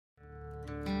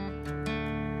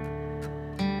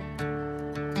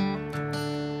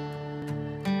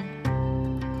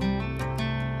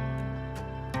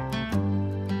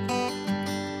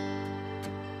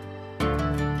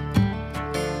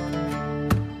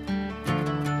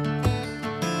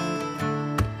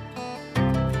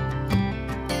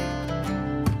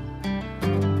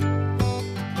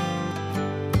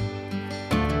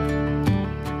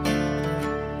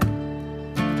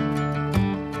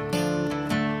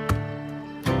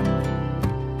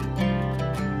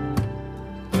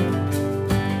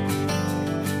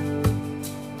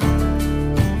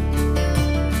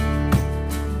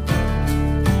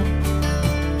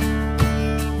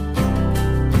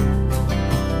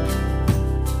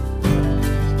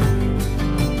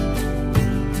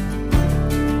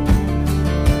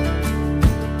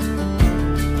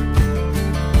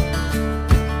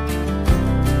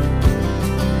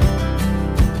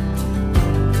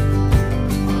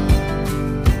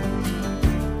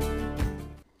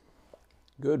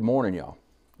Good morning, y'all.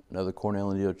 Another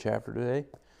Cornell and Diehl chapter today.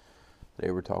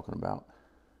 Today we're talking about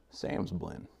Sam's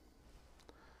blend.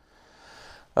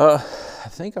 I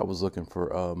think I was looking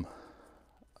for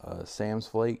Sam's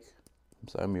Flake,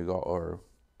 or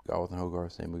Garth and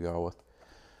Hogarth, Sam McGawath.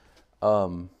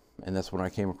 And that's when I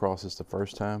came across this the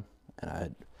first time.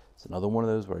 And it's another one of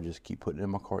those where I just keep putting it in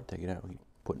my cart, taking it out, keep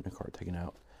putting it in the cart, taking it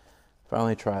out.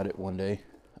 Finally tried it one day.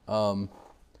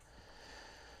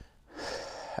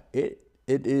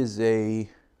 It is a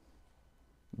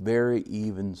very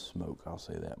even smoke, I'll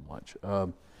say that much.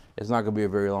 It's not going to be a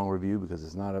very long review because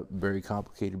it's not a very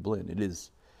complicated blend. It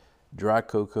is dry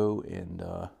cocoa and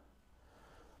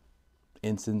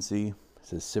incense. It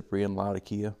says Cyprian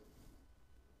Latakia.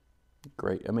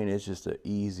 Great. I mean, it's just an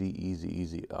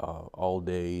easy, all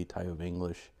day type of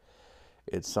English.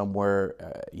 It's somewhere,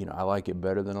 I like it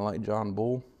better than I like John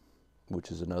Bull,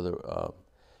 which is another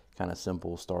kind of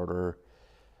simple starter,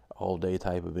 all day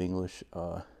type of English.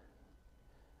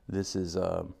 This is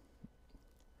a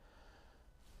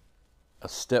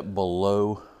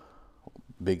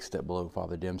big step below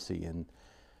Father Dempsey, and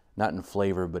not in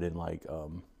flavor, but in like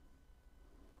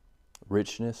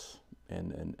richness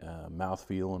and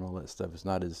mouthfeel and all that stuff. It's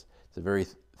a very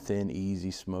thin,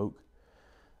 easy smoke.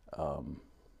 And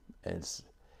it's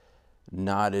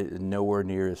nowhere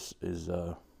near as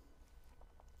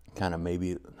kind of,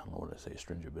 maybe, I don't want to say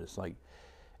astringent, but it's like,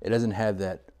 it doesn't have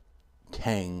that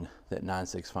tang that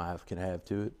 965 can have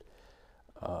to it.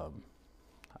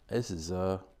 This is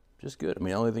just good. I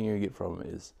mean, the only thing you're gonna get from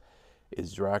it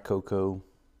is dry cocoa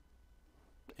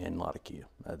and Latakia.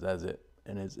 That's it.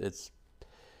 And it's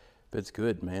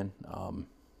good, man.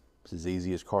 It's as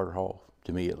easy as Carter Hall,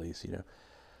 to me at least, and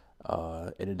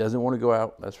it doesn't want to go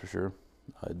out, that's for sure.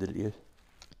 Did it yet?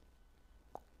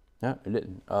 No, it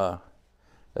didn't.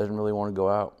 Doesn't really want to go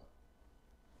out,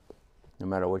 no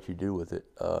matter what you do with it.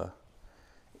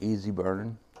 Easy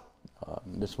burning.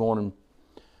 This morning,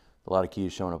 the Latakia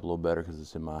is showing up a little better because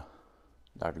it's in my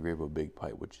Dr. Grabo Big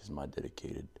Pipe, which is my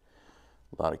dedicated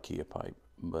Latakia pipe.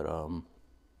 But there's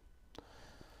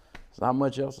not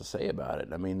much else to say about it.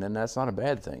 I mean, and that's not a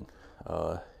bad thing.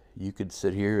 You could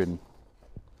sit here and,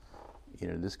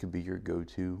 this could be your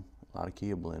go-to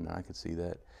Latakia blend. I could see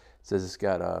that. It says it's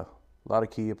got a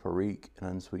Latakia, Perique, and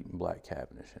unsweetened black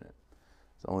Cavendish in it.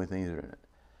 It's the only things that are in it.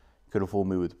 Could have fooled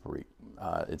me with the Perique.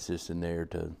 It's just in there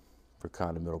for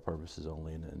condamental purposes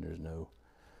only, and there's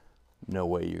no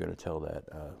way you're going to tell that.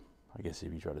 I guess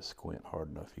if you try to squint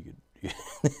hard enough, you could.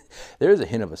 There is a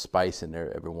hint of a spice in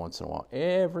there every once in a while.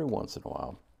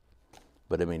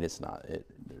 But I mean, it's not.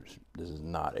 This is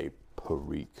not a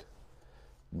Perique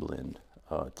blend,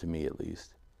 to me at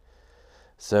least.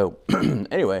 So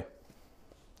anyway,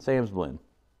 Sam's blend,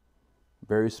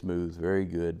 very smooth, very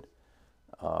good.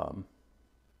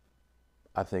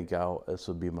 I think this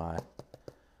will be my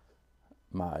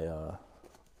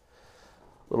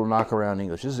little knock around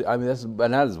English.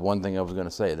 That is one thing I was going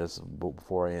to say.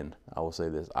 Before I end, I will say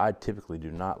this: I typically do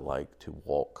not like to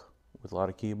walk with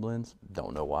Latakia blends.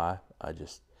 Don't know why.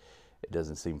 It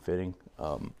doesn't seem fitting.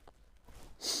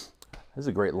 This is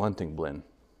a great Lunting blend.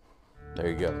 There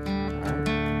you go.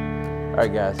 All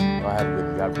right, guys. Well, have a good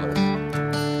one. God bless.